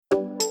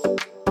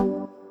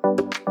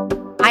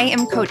I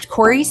am Coach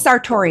Corey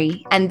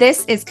Sartori, and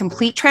this is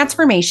Complete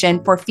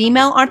Transformation for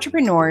Female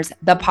Entrepreneurs,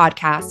 the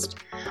podcast.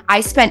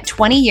 I spent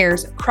 20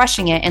 years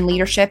crushing it in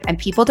leadership and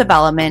people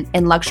development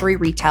in luxury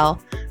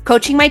retail,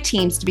 coaching my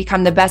teams to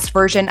become the best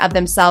version of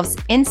themselves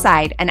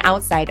inside and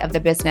outside of the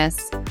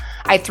business.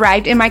 I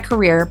thrived in my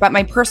career, but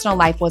my personal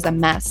life was a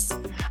mess.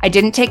 I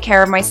didn't take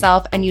care of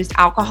myself and used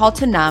alcohol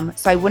to numb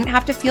so I wouldn't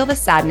have to feel the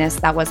sadness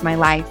that was my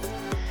life.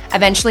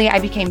 Eventually, I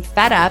became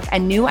fed up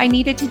and knew I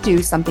needed to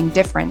do something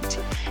different.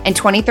 In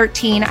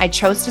 2013, I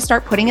chose to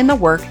start putting in the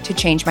work to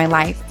change my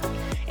life.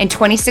 In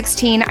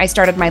 2016, I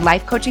started my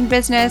life coaching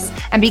business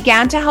and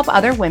began to help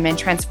other women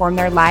transform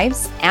their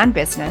lives and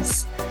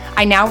business.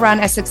 I now run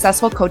a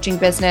successful coaching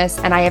business,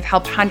 and I have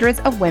helped hundreds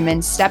of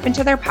women step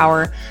into their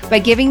power by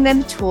giving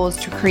them the tools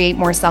to create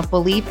more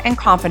self-belief and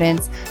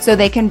confidence so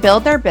they can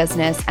build their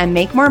business and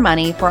make more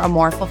money for a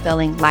more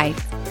fulfilling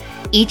life.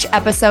 Each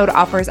episode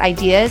offers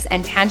ideas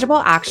and tangible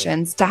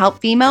actions to help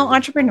female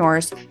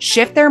entrepreneurs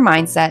shift their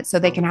mindset so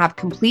they can have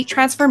complete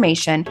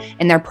transformation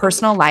in their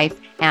personal life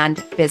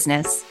and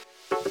business.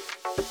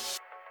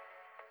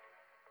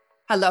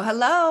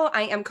 Hello.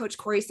 I am Coach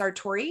Corey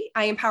Sartori.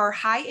 I empower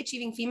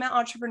high-achieving female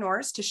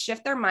entrepreneurs to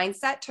shift their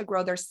mindset to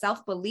grow their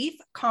self-belief,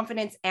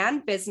 confidence,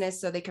 and business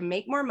so they can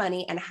make more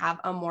money and have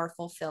a more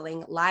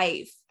fulfilling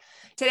life.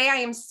 Today, I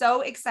am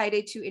so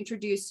excited to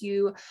introduce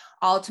you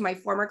all to my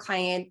former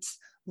client,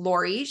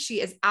 Lori.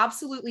 She is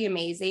absolutely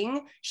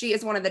amazing. She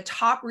is one of the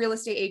top real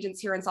estate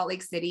agents here in Salt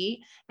Lake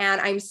City. And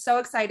I'm so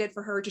excited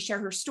for her to share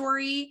her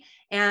story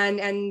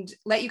and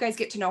let you guys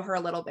get to know her a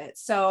little bit.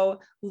 So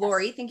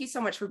Lori, thank you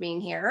so much for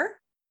being here.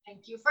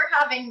 Thank you for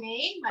having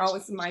me.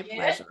 It's my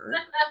pleasure.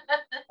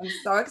 I'm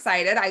so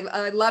excited.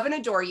 I love and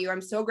adore you.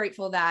 I'm so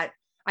grateful that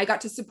I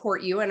got to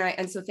support you.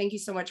 And so thank you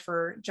so much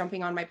for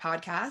jumping on my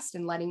podcast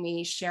and letting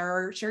me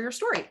share your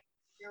story.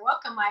 You're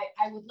welcome.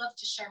 I would love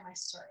to share my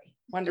story.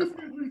 Wonderful.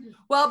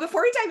 Well,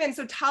 before we dive in,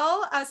 so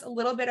tell us a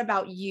little bit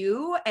about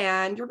you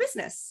and your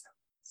business.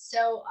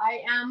 So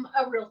I am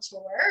a realtor,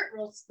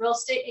 real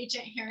estate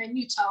agent here in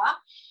Utah,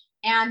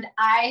 and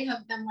I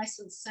have been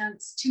licensed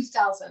since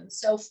 2000.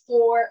 So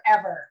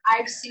forever.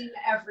 I've seen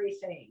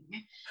everything.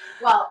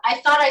 Well, I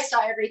thought I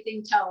saw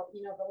everything till,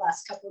 the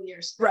last couple of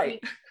years.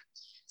 Right.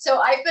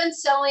 So I've been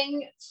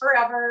selling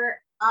forever.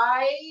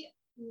 I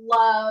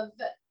love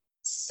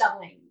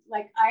selling.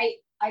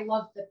 I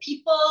love the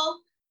people.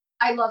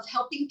 I love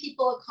helping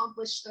people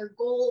accomplish their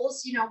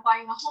goals,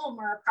 buying a home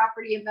or a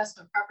property,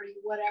 investment property,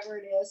 whatever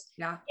it is.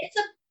 Yeah. It's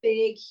a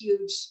big,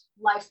 huge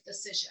life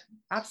decision.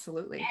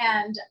 Absolutely.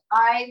 And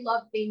I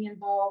love being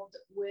involved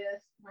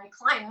with my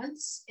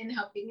clients in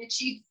helping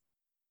achieve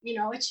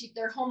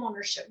their home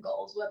ownership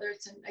goals, whether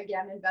it's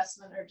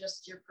investment or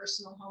just your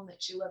personal home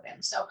that you live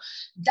in. So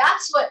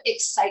that's what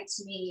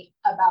excites me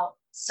about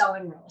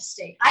selling real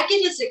estate. I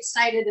get as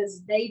excited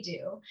as they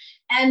do.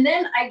 And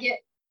then I get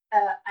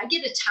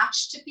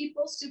attached to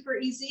people super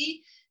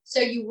easy.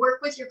 So you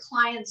work with your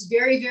clients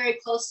very, very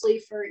closely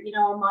for,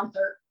 a month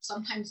or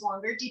sometimes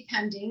longer,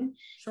 depending.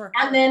 Sure.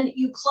 And then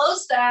you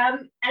close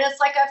them and it's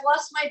like, I've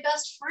lost my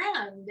best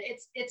friend.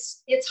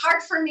 It's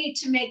hard for me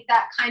to make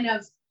that kind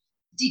of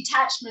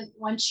detachment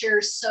once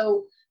you're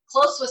so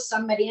close with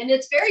somebody, and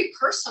it's very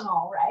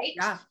personal, right?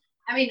 Yeah.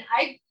 I mean,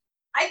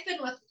 I've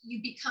been with, you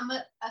become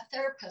a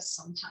therapist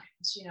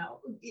sometimes,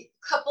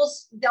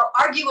 couples, they'll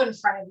argue in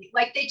front of you.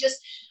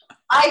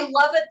 I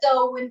love it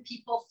though, when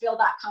people feel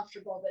that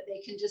comfortable that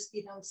they can just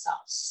be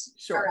themselves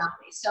around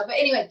me. So, but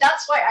anyway,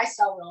 that's why I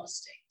sell real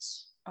estate.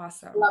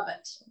 Awesome. Love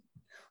it.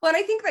 Well, and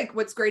I think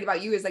what's great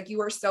about you is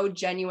you are so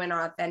genuine,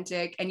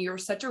 authentic, and you're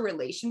such a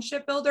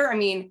relationship builder. I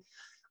mean,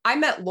 I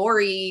met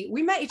Lori,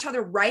 we met each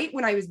other right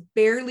when I was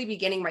barely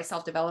beginning my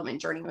self-development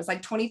journey. It was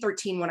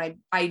 2013 when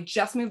I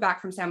just moved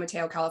back from San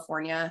Mateo,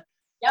 California.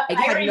 Yep,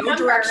 I had no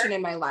direction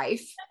in my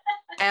life.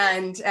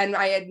 And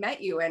I had met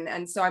you.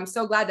 And so I'm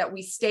so glad that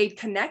we stayed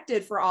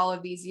connected for all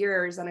of these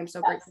years. And I'm so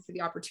grateful for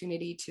the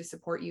opportunity to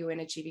support you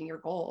in achieving your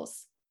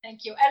goals.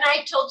 Thank you. And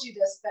I told you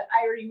this, but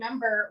I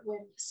remember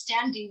when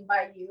standing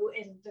by you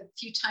and the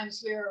few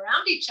times we were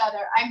around each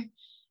other,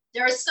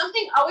 there was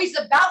something always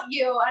about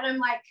you. And I'm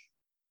like,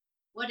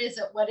 what is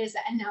it? What is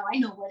it? And now I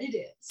know what it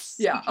is.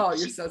 Yeah. Oh,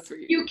 you're so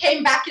sweet. You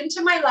came back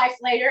into my life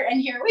later and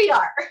here we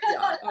are.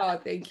 Yeah. Oh,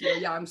 thank you.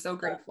 Yeah. I'm so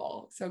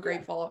grateful. So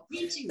grateful.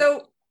 Me too.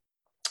 So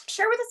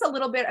share with us a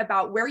little bit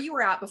about where you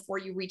were at before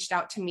you reached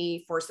out to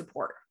me for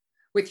support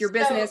with your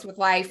business, with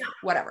life,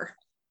 whatever.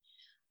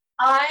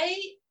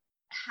 I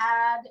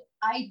had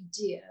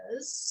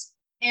ideas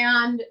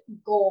and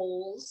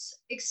goals,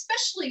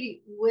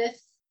 especially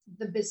with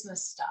the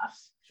business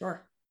stuff.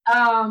 Sure.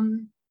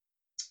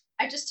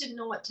 I just didn't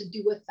know what to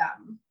do with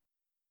them.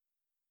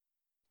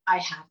 I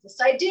have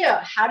this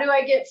idea. How do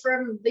I get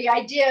from the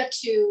idea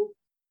to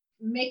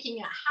making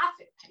it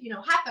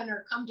happen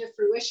or come to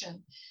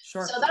fruition?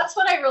 Sure. So that's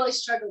what I really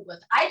struggled with.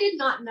 I did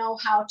not know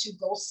how to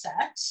goal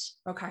set.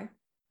 Okay.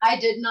 I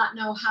did not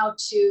know how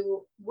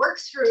to work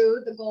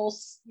through the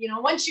goals.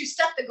 Once you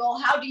set the goal,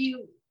 how do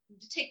you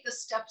take the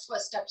steps?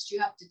 What steps do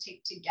you have to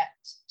take to get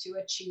to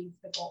achieve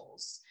the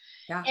goals?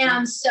 Yeah.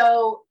 And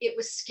so it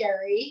was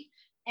scary.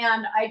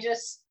 And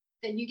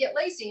then you get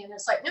lazy and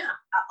it's like, no,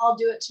 I'll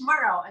do it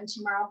tomorrow. And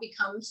tomorrow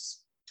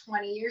becomes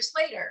 20 years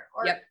later,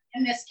 or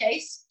in this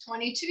case,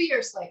 22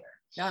 years later.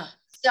 Yeah.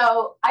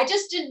 So I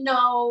just didn't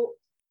know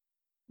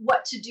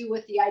what to do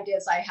with the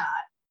ideas I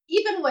had,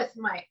 even with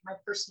my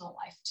personal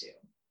life too.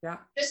 Yeah.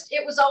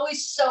 It was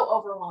always so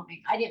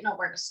overwhelming. I didn't know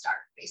where to start,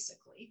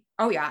 basically.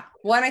 Oh yeah.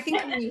 Well, and I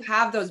think when you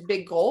have those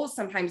big goals,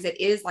 sometimes it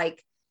is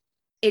like,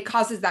 it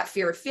causes that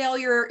fear of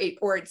failure,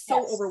 or it's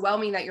so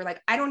overwhelming that you're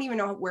like, I don't even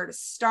know where to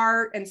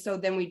start. And so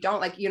then we don't,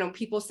 like,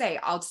 people say,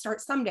 I'll start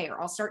someday, or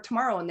I'll start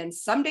tomorrow. And then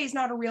someday's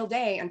not a real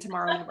day and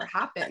tomorrow never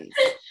happens.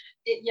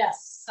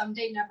 Yes.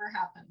 Someday never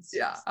happens.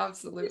 Yeah,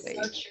 absolutely.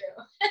 It's so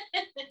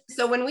true.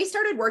 So when we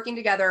started working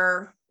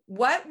together,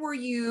 what were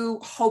you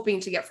hoping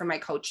to get from my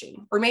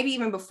coaching? Or maybe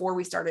even before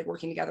we started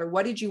working together,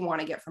 what did you want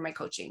to get from my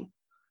coaching?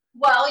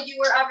 Well, you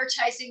were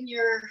advertising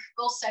your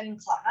goal setting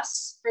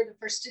class for the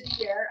first of the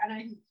year. And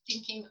I'm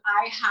thinking,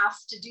 I have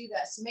to do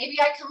this.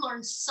 Maybe I can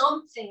learn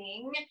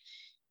something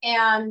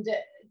and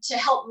to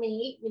help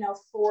me,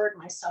 forward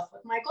myself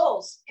with my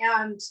goals.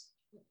 And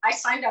I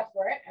signed up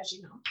for it, as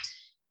you know.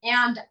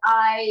 And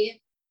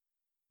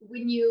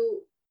when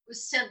you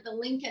sent the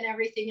link and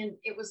everything, and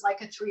it was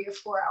like a 3 or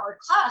 4 hour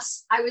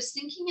class, I was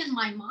thinking in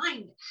my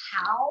mind,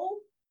 how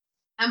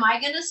am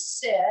I going to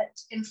sit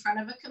in front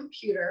of a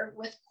computer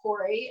with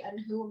Corey and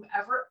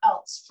whomever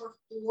else for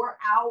 4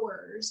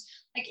 hours?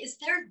 Like, is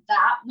there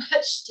that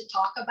much to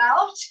talk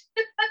about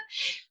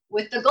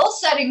with the goal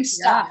setting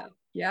stuff?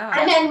 Yeah.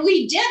 And then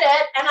we did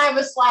it. And I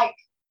was like,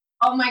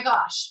 oh my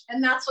gosh.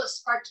 And that's what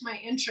sparked my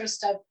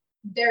interest of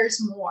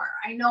there's more.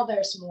 I know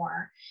there's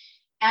more.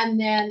 And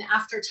then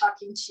after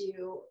talking to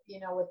you,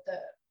 with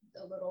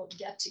the little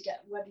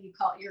what do you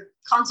call it? Your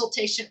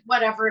consultation,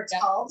 whatever it's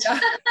called. Yeah.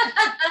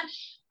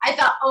 I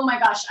thought, oh my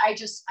gosh,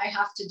 I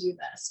have to do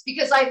this,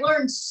 because I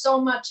learned so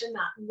much in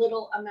that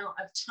little amount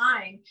of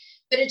time,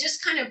 but it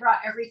just kind of brought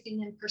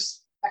everything in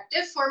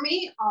perspective for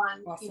me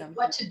on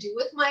what to do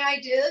with my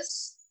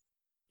ideas.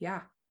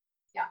 Yeah.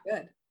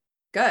 Yeah.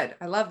 Good.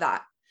 I love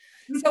that.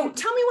 So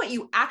tell me what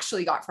you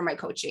actually got from my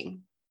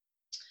coaching.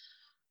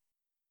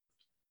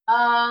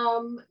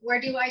 Where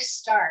do I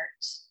start?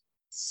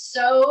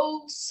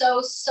 So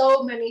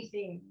many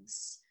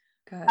things.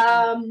 Good.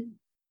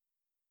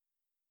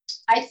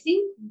 I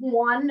think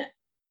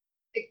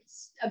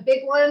a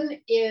big one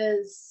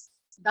is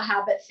the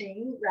habit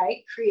thing,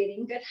 right?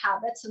 Creating good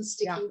habits and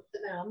sticking to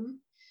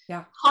them.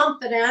 Yeah.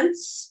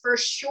 Confidence for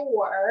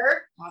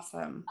sure.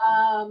 Awesome.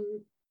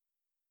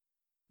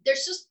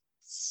 There's just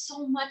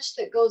so much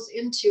that goes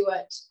into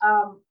it.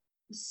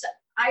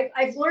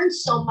 I've learned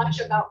so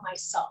much about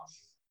myself.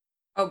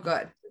 Oh,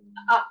 good.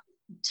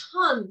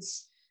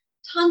 Tons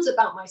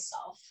about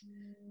myself.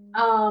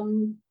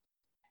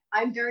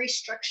 I'm very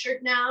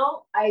structured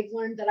now. I've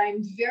learned that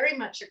I'm very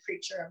much a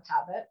creature of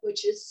habit,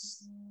 which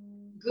is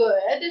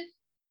good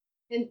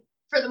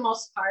for the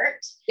most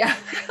part. Yeah.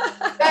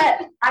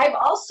 But I've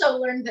also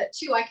learned that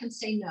too, I can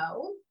say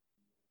no.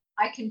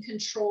 I can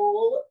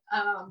control,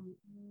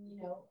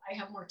 I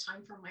have more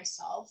time for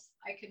myself.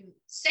 I can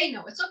say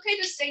no. It's okay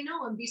to say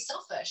no and be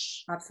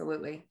selfish.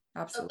 Absolutely.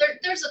 So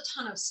there's a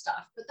ton of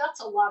stuff, but that's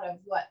a lot of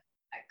what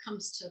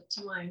comes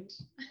to mind.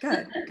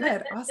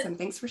 Good. Awesome.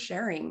 Thanks for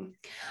sharing.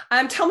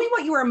 Tell me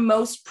what you are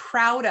most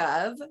proud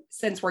of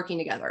since working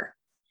together.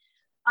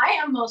 I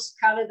am most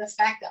proud of the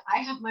fact that I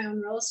have my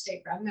own real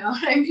estate brand now,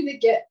 and I'm going to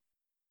get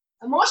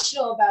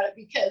emotional about it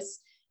because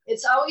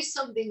it's always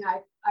something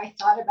I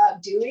thought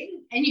about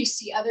doing. And you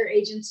see other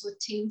agents with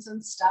teams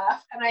and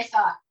stuff. And I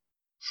thought,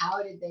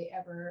 how did they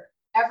ever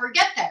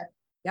get there?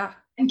 Yeah.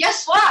 And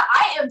guess what?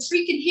 I am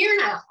freaking here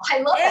now. I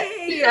love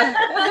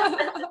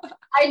it.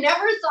 I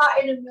never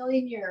thought in a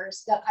million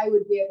years that I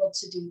would be able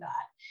to do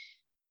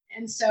that.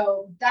 And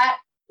so that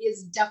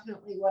is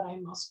definitely what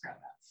I'm most proud of.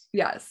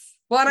 Yes.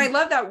 Well, and I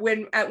love that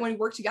when we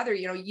worked together,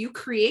 you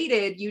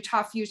created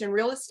Utah Fusion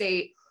Real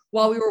Estate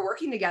while we were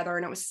working together.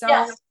 And it was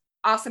so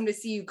awesome to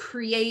see you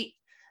create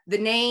the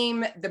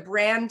name, the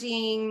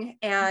branding,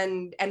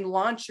 and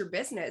launch your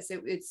business.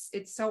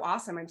 It's so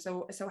awesome. I'm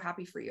so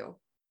happy for you.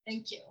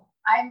 Thank you.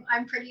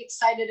 I'm pretty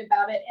excited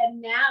about it.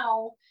 And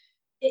now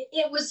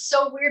it was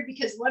so weird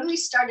because when we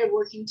started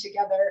working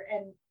together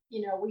and,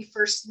 we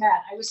first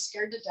met, I was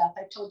scared to death.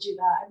 I told you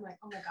that. I'm like,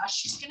 oh my gosh,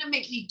 she's going to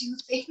make me do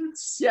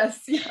things.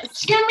 Yes. She's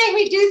going to make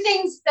me do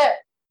things that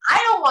I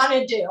don't want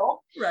to do.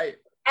 Right.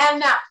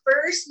 And that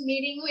first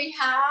meeting we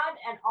had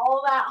and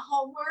all that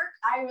homework,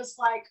 I was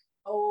like,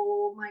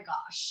 oh my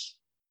gosh.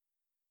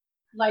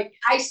 Like,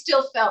 I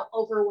still felt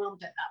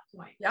overwhelmed at that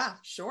point. Yeah,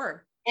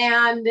 sure.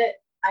 And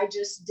I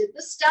just did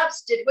the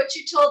steps, did what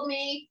you told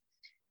me.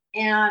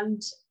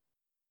 And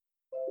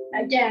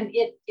again,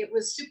 it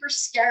was super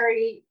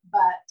scary,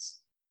 but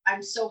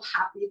I'm so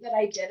happy that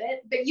I did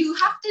it. But you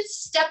have to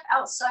step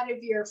outside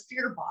of your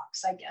fear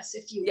box, I guess,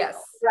 if you will,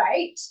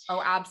 right?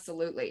 Oh,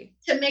 absolutely.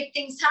 To make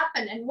things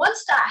happen. And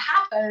once that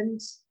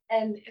happened,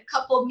 and a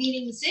couple of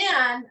meetings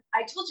in,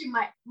 I told you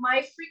my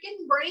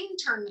freaking brain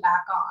turned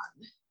back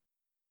on.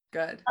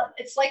 Good.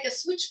 It's like a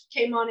switch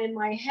came on in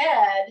my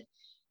head.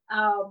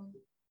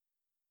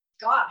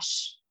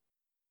 Gosh,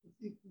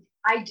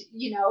 I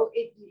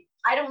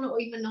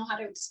even know how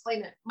to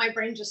explain it. My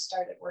brain just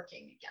started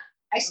working again.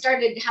 I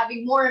started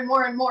having more and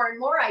more and more and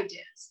more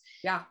ideas.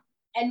 Yeah.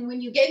 And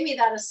when you gave me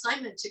that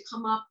assignment to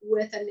come up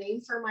with a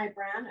name for my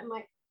brand, I'm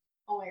like,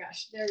 oh my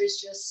gosh, there is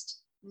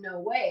just no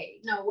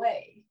way.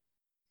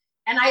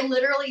 And I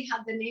literally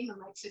had the name in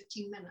like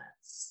 15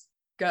 minutes.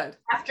 Good.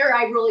 After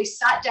I really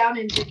sat down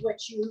and did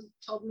what you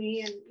told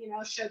me and,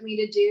 showed me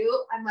to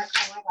do, I'm like,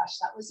 oh my gosh,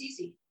 that was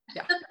easy.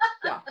 Yeah.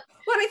 Yeah.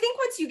 Well, I think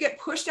once you get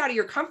pushed out of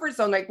your comfort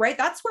zone, like, right,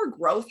 that's where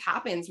growth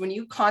happens. When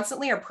you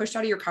constantly are pushed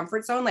out of your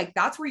comfort zone, like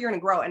that's where you're going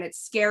to grow, and it's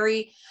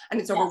scary and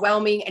it's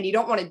overwhelming and you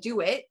don't want to do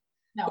it.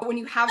 No. But when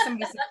you have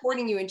somebody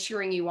supporting you and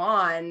cheering you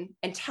on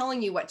and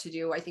telling you what to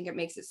do, I think it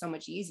makes it so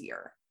much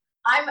easier.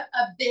 I'm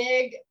a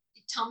big,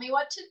 tell me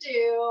what to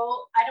do.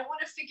 I don't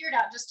want to figure it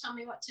out. Just tell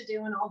me what to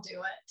do and I'll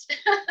do it.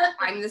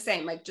 I'm the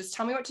same. Like, just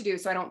tell me what to do.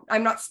 So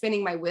I'm not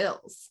spinning my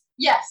wheels.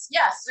 Yes.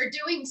 Or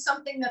doing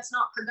something that's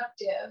not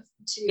productive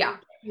to,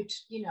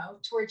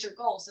 towards your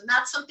goals. And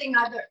that's something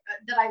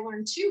that I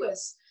learned too,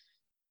 is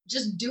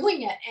just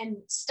doing it and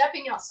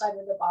stepping outside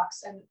of the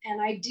box.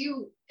 And I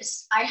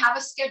have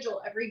a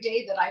schedule every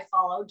day that I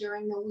follow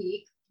during the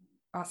week.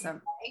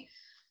 Awesome. Okay?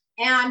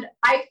 And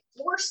I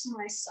force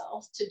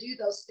myself to do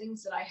those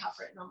things that I have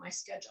written on my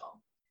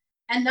schedule.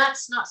 And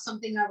that's not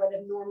something I would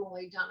have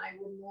normally done. I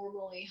would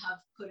normally have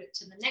put it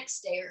to the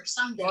next day or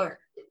someday, sure.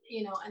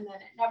 And then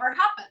it never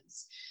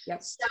happens.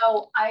 Yep.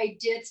 So I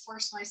did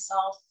force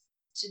myself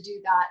to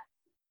do that.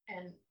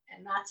 And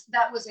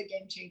that was a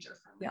game changer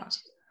for me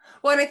too.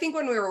 Well, and I think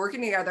when we were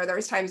working together, there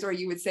was times where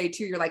you would say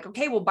too, you're like,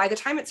 okay, well, by the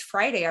time it's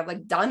Friday, I've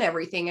like done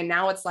everything. And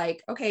now it's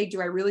like, okay,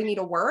 do I really need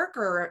to work,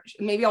 or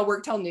maybe I'll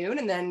work till noon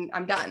and then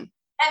I'm done.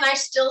 And I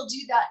still do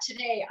that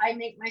today. I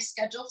make my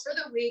schedule for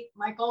the week,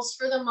 my goals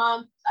for the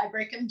month. I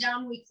break them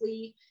down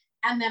weekly,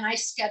 and then I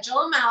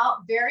schedule them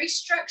out, very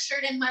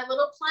structured in my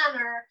little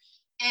planner.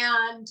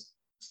 And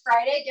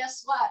Friday,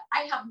 guess what?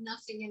 I have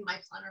nothing in my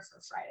planner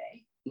for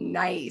Friday.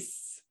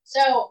 Nice.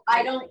 So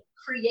I don't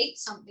create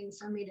something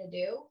for me to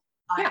do.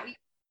 I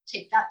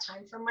take that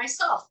time for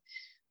myself.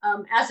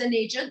 As an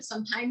agent,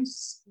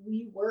 sometimes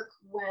we work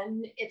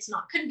when it's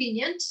not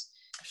convenient.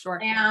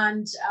 Sure.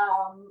 And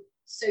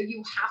so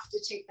you have to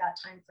take that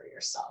time for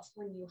yourself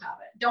when you have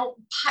it. Don't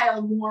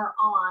pile more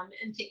on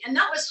and think. And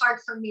that was hard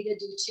for me to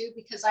do too,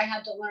 because I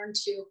had to learn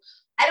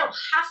I don't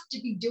have to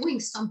be doing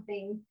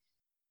something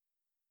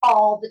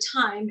all the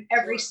time,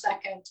 every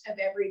second of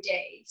every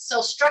day. So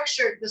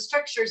the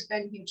structure's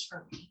been huge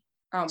for me.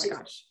 Oh my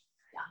gosh.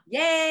 Yeah.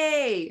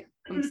 Yay.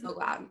 I'm so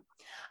glad.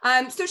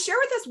 So share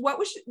with us,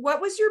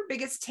 what was your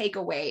biggest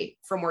takeaway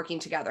from working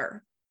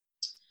together?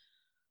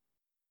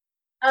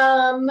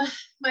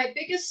 My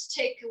biggest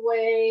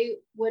takeaway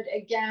would,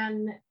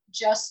 again,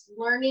 just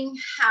learning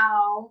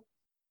how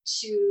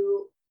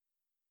to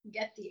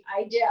get the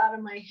idea out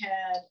of my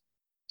head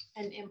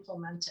and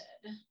implement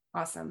it.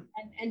 Awesome.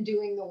 And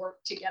doing the work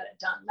to get it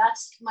done.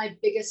 That's my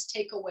biggest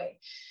takeaway,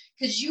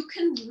 because you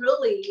can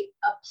really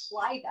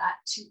apply that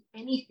to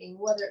anything,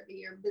 whether it be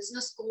your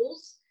business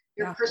goals,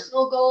 your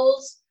personal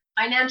goals,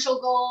 financial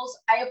goals.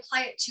 I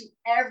apply it to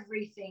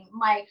everything,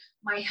 my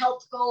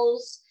health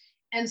goals.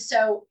 And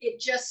so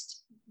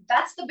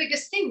that's the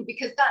biggest thing,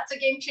 because that's a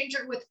game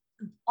changer with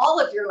all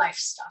of your life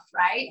stuff,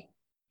 right?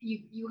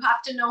 You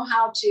have to know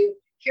how to,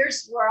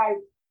 here's where I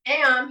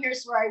am,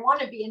 here's where I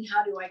want to be, and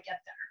how do I get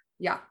there?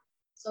 Yeah.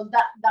 So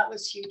that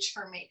was huge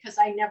for me, because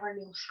I never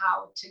knew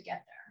how to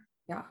get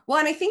there. Yeah. Well,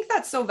 and I think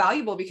that's so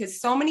valuable, because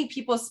so many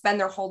people spend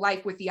their whole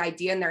life with the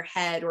idea in their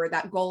head or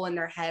that goal in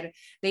their head.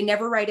 They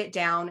never write it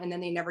down, and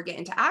then they never get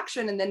into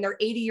action. And then they're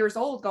 80 years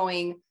old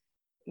going,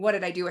 what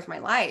did I do with my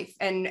life?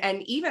 And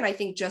even I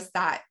think just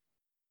that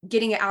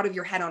getting it out of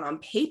your head on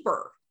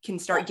paper can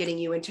start getting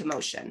you into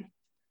motion.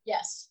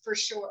 Yes, for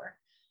sure.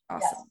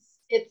 Awesome.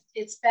 Yes.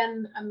 It's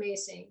been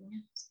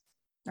amazing.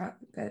 Oh,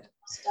 good.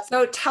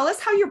 So tell us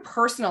how your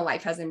personal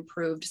life has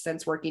improved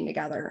since working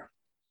together.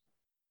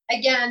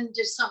 Again,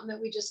 just something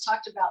that we just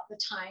talked about, the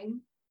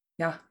time.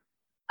 Yeah.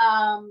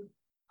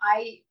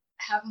 I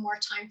have more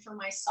time for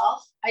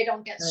myself. I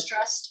don't get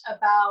stressed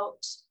about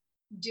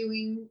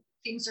doing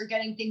things or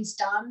getting things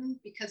done,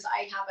 because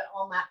I have it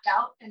all mapped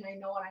out and I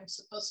know what I'm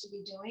supposed to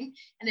be doing.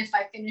 And if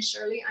I finish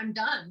early, I'm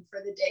done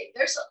for the day.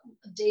 There's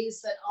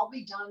days that I'll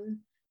be done,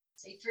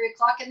 say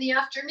 3:00 in the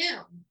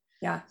afternoon.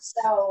 Yeah.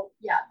 So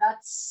yeah,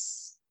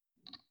 that's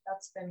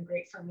been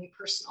great for me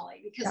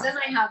personally, because then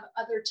I have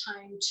other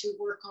time to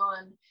work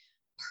on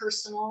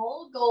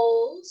personal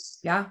goals,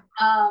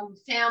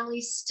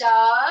 family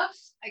stuff.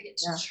 I get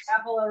to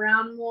travel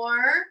around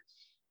more,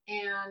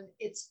 and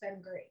it's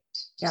been great.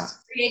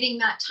 Just creating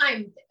that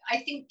time. I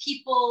think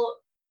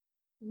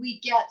we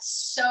get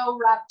so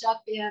wrapped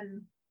up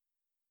in,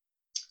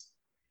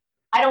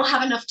 I don't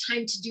have enough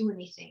time to do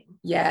anything.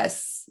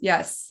 Yes.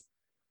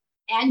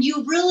 And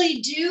you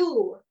really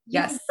do.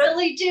 You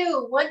really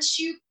do. Once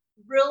you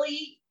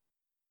really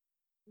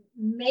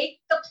make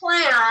the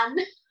plan,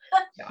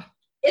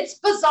 It's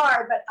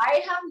bizarre, but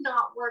I have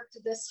not worked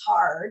this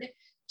hard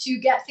to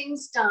get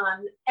things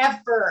done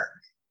ever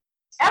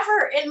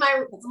in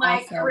my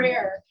awesome.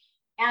 career.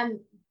 And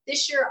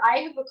this year I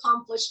have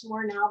accomplished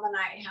more now than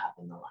I have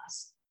in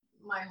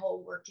my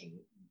whole working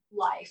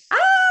life.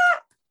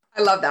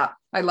 I love that.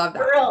 I love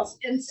that. For reals.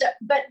 And so,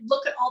 but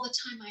look at all the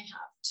time I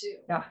have too.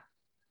 Yeah.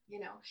 You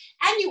know,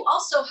 and you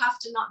also have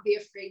to not be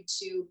afraid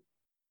to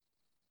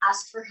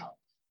ask for help.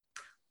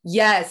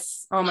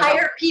 Yes. Oh my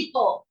Hire God.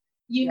 people.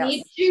 You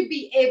need to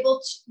be able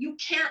to, you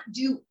can't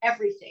do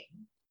everything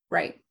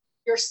right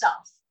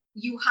yourself.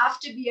 You have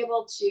to be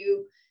able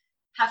to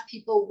have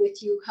people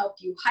with you, help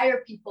you,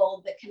 hire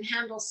people that can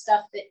handle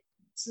stuff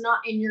that's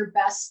not in your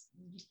best,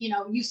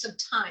 use of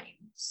time.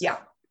 So yeah.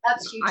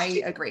 That's huge. I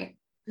agree.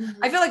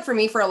 Mm-hmm. I feel like for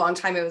me, for a long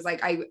time, it was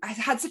like, I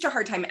had such a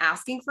hard time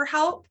asking for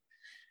help.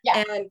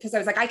 Yeah. And because I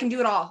was like, I can do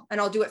it all and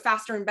I'll do it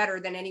faster and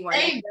better than anyone.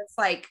 And it's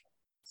like,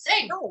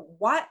 same. No,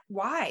 what?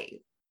 Why?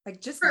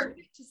 Like just give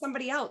it to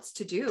somebody else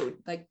to do,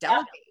 like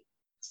delegate.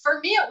 Yeah. For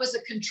me, it was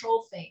a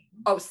control thing.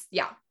 Oh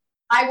yeah.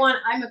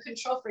 I'm a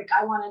control freak.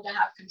 I wanted to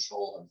have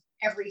control of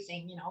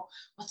everything,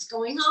 what's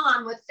going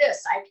on with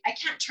this. I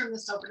can't turn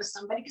this over to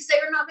somebody because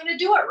they're not going to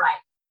do it right.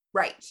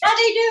 Right. Yeah,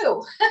 they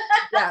do.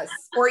 Yes.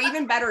 Or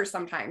even better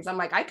sometimes. I'm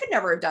like, I could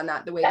never have done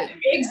that the way that you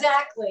did.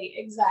 Exactly.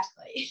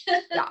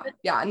 Yeah.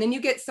 Yeah. And then you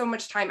get so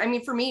much time. I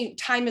mean, for me,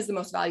 time is the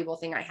most valuable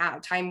thing I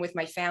have. Time with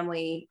my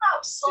family.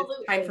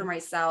 Absolutely. Time for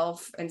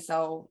myself. And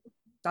so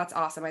that's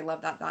awesome. I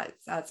love that.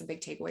 That's a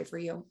big takeaway for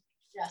you.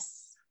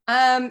 Yes.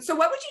 So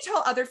what would you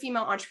tell other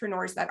female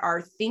entrepreneurs that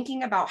are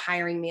thinking about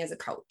hiring me as a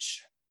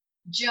coach?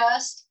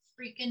 Just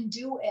freaking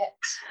do it.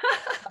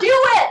 Do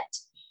it.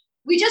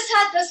 We just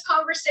had this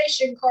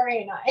conversation,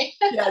 Corey and I.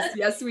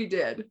 Yes, we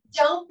did.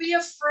 Don't be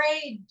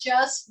afraid.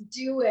 Just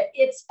do it.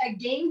 It's a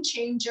game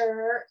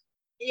changer.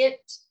 It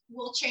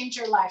will change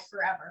your life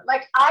forever.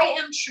 Like I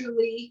am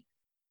truly,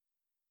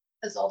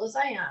 as old as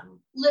I am,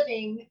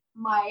 living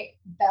my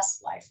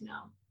best life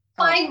now.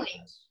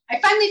 Finally. I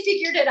finally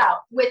figured it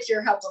out with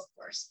your help, of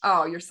course.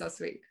 Oh, you're so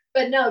sweet.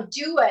 But no,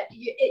 do it.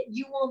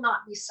 You will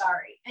not be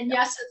sorry. And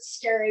yes, it's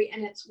scary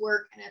and it's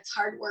work and it's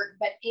hard work.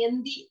 But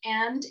in the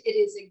end, it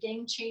is a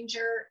game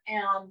changer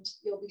and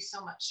you'll be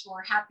so much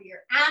more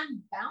happier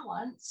and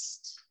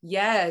balanced.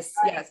 Yes.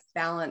 Right? Yes.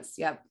 Balance.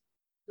 Yep.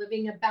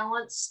 Living a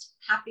balanced,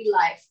 happy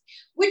life,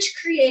 which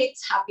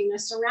creates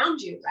happiness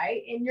around you,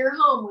 right? In your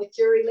home, with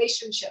your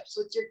relationships,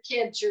 with your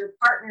kids, your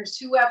partners,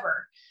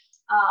 whoever,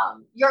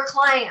 your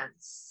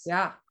clients.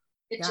 Yeah.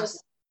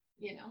 Just,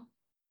 Yeah.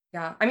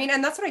 I mean,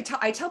 and that's what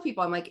I tell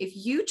people. I'm like, if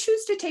you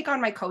choose to take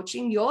on my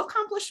coaching, you'll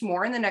accomplish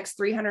more in the next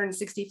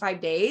 365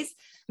 days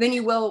than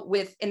you will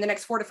in the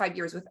next 4 to 5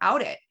 years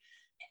without it.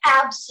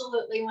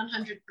 Absolutely.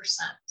 100%.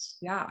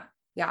 Yeah.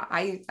 Yeah.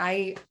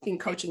 I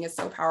think coaching is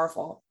so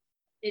powerful.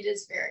 It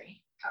is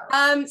very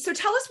powerful. So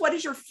tell us, what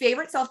is your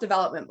favorite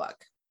self-development book?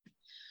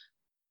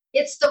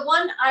 It's the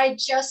one I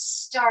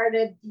just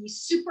started, The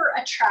Super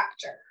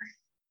Attractor.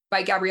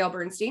 By Gabrielle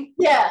Bernstein?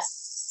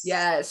 Yes.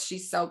 Yes.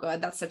 She's so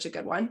good. That's such a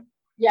good one.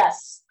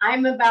 Yes,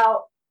 I'm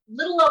about a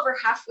little over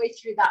halfway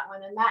through that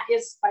one. And that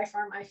is by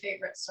far my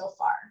favorite so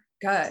far.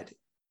 Good.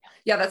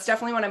 Yeah, that's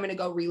definitely one I'm going to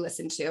go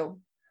re-listen to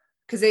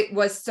because it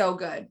was so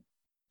good.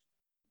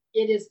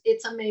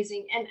 It's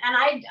amazing. And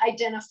I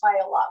identify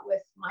a lot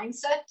with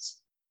mindset.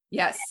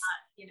 Yes.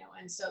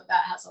 And so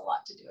that has a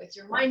lot to do with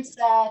your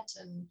mindset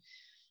and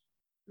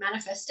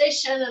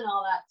manifestation and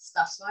all that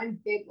stuff. So I'm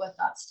big with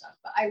that stuff,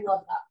 but I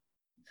love that.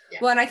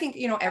 Yeah. Well, and I think,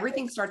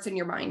 everything starts in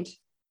your mind.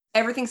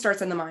 Everything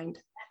starts in the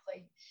mind.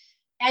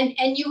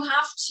 And you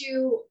have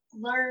to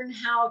learn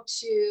how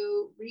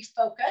to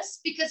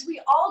refocus because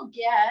we all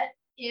get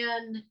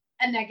in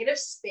a negative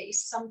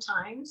space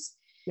sometimes.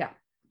 Yeah.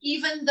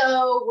 Even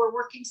though we're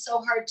working so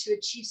hard to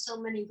achieve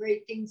so many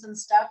great things and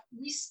stuff,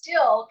 we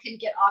still can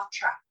get off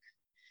track.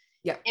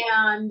 Yeah.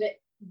 And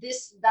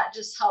that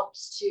just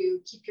helps to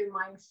keep your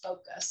mind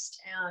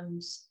focused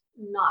and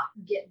not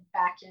get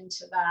back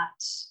into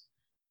that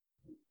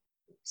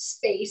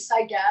space,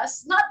 I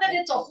guess. Not that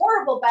it's a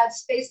horrible bad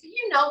space, but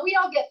we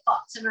all get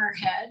thoughts in our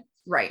head,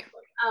 right,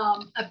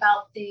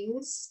 about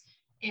things,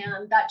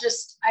 and that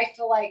just, I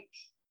feel like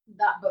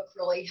that book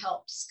really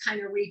helps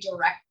kind of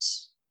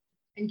redirect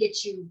and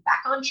get you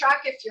back on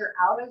track if you're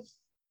out of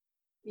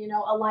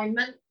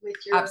alignment with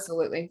your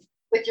absolutely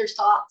with your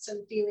thoughts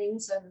and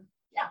feelings. And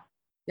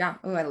yeah.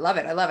 Oh, I love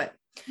it.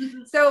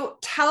 Mm-hmm. So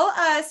tell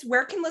us,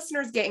 where can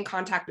listeners get in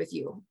contact with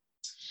you?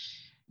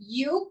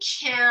 You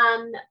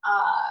can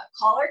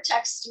call or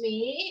text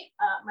me.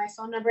 My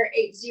phone number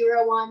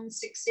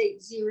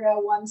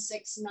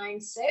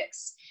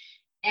 801-680-1696.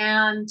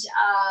 And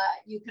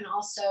you can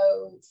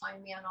also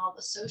find me on all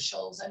the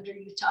socials under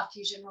Utah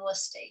Fusion Real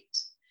Estate.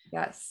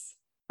 Yes.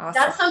 Awesome.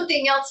 That's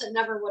something else that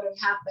never would have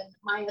happened.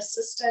 My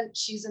assistant,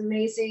 she's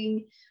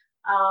amazing.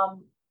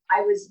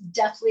 I was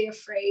deathly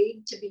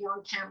afraid to be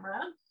on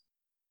camera.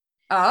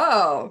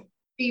 Oh.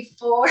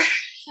 Before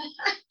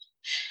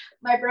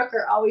my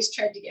broker always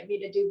tried to get me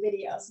to do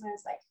videos. And I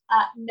was like,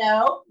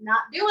 no,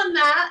 not doing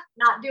that,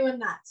 not doing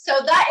that. So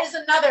that is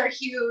another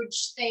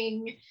huge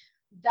thing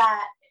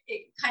that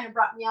it kind of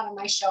brought me out of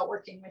my shell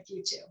working with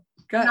you too.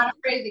 Good. I'm not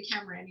afraid of the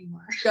camera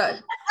anymore.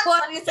 Good.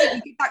 Well, it's like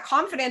you get that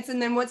confidence.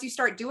 And then once you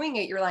start doing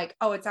it, you're like,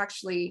 oh, it's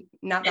actually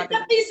not that big.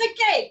 It's a piece of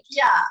cake.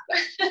 Yeah.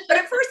 But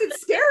at first it's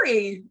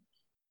scary.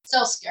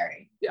 So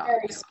scary. Yeah.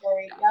 Very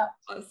scary. Yeah.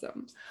 Yep.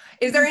 Awesome.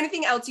 Is there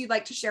anything else you'd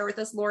like to share with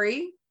us,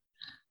 Lori?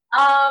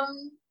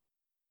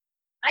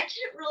 I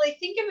can't really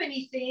think of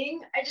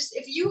anything.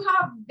 If you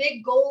have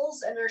big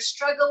goals and are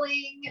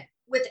struggling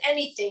with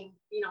anything,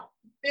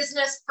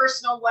 business,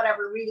 personal,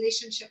 whatever,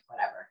 relationship,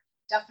 whatever,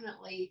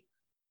 definitely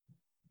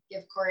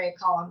give Corey a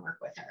call and work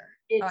with her.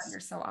 You're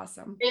so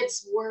awesome.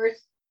 It's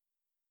worth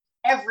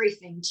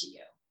everything to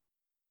you.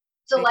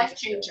 It's a life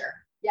changer.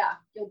 Yeah.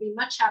 You'll be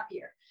much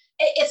happier.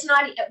 It's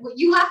not,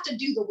 you have to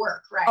do the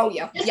work, right? Oh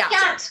yeah. You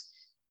can't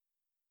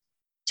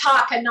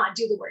talk and not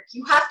do the work.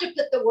 You have to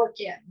put the work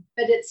in,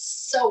 but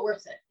it's so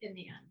worth it in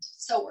the end.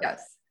 So worth it.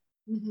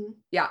 Mm-hmm.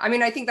 Yeah. I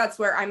mean, I think that's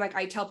where I'm like,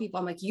 I tell people,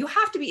 I'm like, you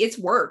have to be, it's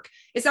work.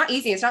 It's not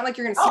easy. It's not like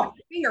you're going to snap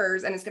your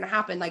fingers and it's going to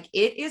happen. Like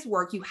it is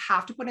work. You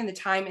have to put in the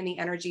time and the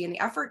energy and the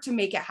effort to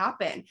make it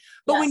happen.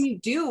 But when you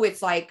do,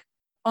 it's like,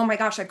 oh my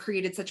gosh, I've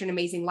created such an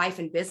amazing life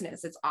and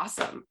business. It's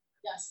awesome.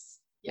 Yes.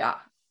 Yeah.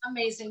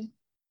 Amazing.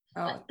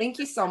 Oh, thank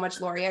you so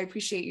much, Lori. I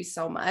appreciate you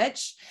so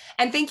much.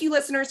 And thank you,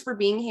 listeners, for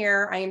being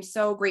here. I am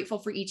so grateful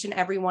for each and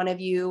every one of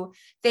you.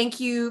 Thank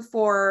you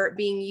for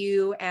being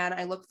you. And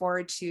I look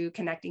forward to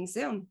connecting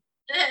soon.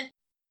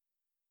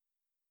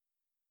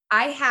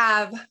 I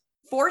have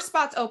 4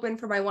 spots open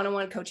for my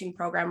one-on-one coaching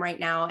program right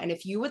now. And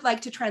if you would like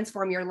to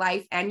transform your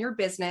life and your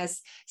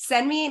business,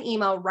 send me an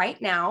email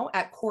right now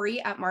at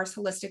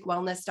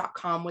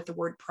Corey@MarsHolisticWellness.com with the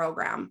word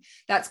program.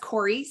 That's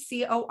Corey,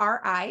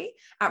 Cori,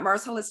 at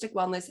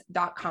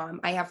MarsHolisticWellness.com.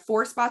 I have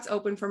 4 spots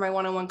open for my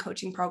one-on-one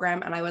coaching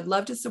program, and I would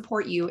love to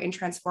support you in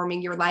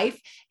transforming your life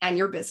and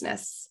your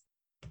business.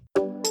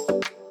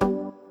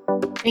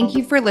 Thank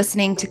you for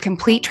listening to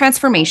Complete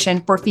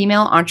Transformation for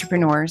Female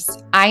Entrepreneurs.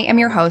 I am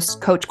your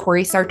host, Coach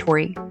Corey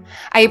Sartori.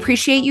 I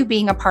appreciate you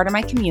being a part of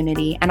my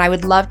community, and I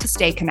would love to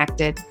stay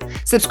connected.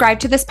 Subscribe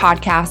to this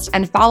podcast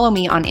and follow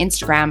me on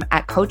Instagram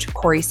at Coach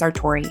Corey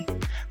Sartori.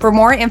 For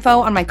more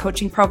info on my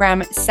coaching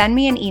program, send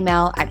me an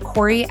email at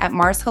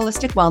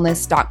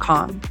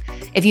Corey@MarsHolisticWellness.com.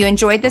 If you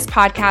enjoyed this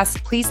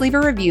podcast, please leave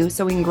a review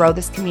so we can grow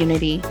this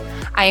community.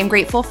 I am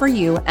grateful for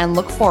you and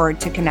look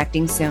forward to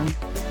connecting soon.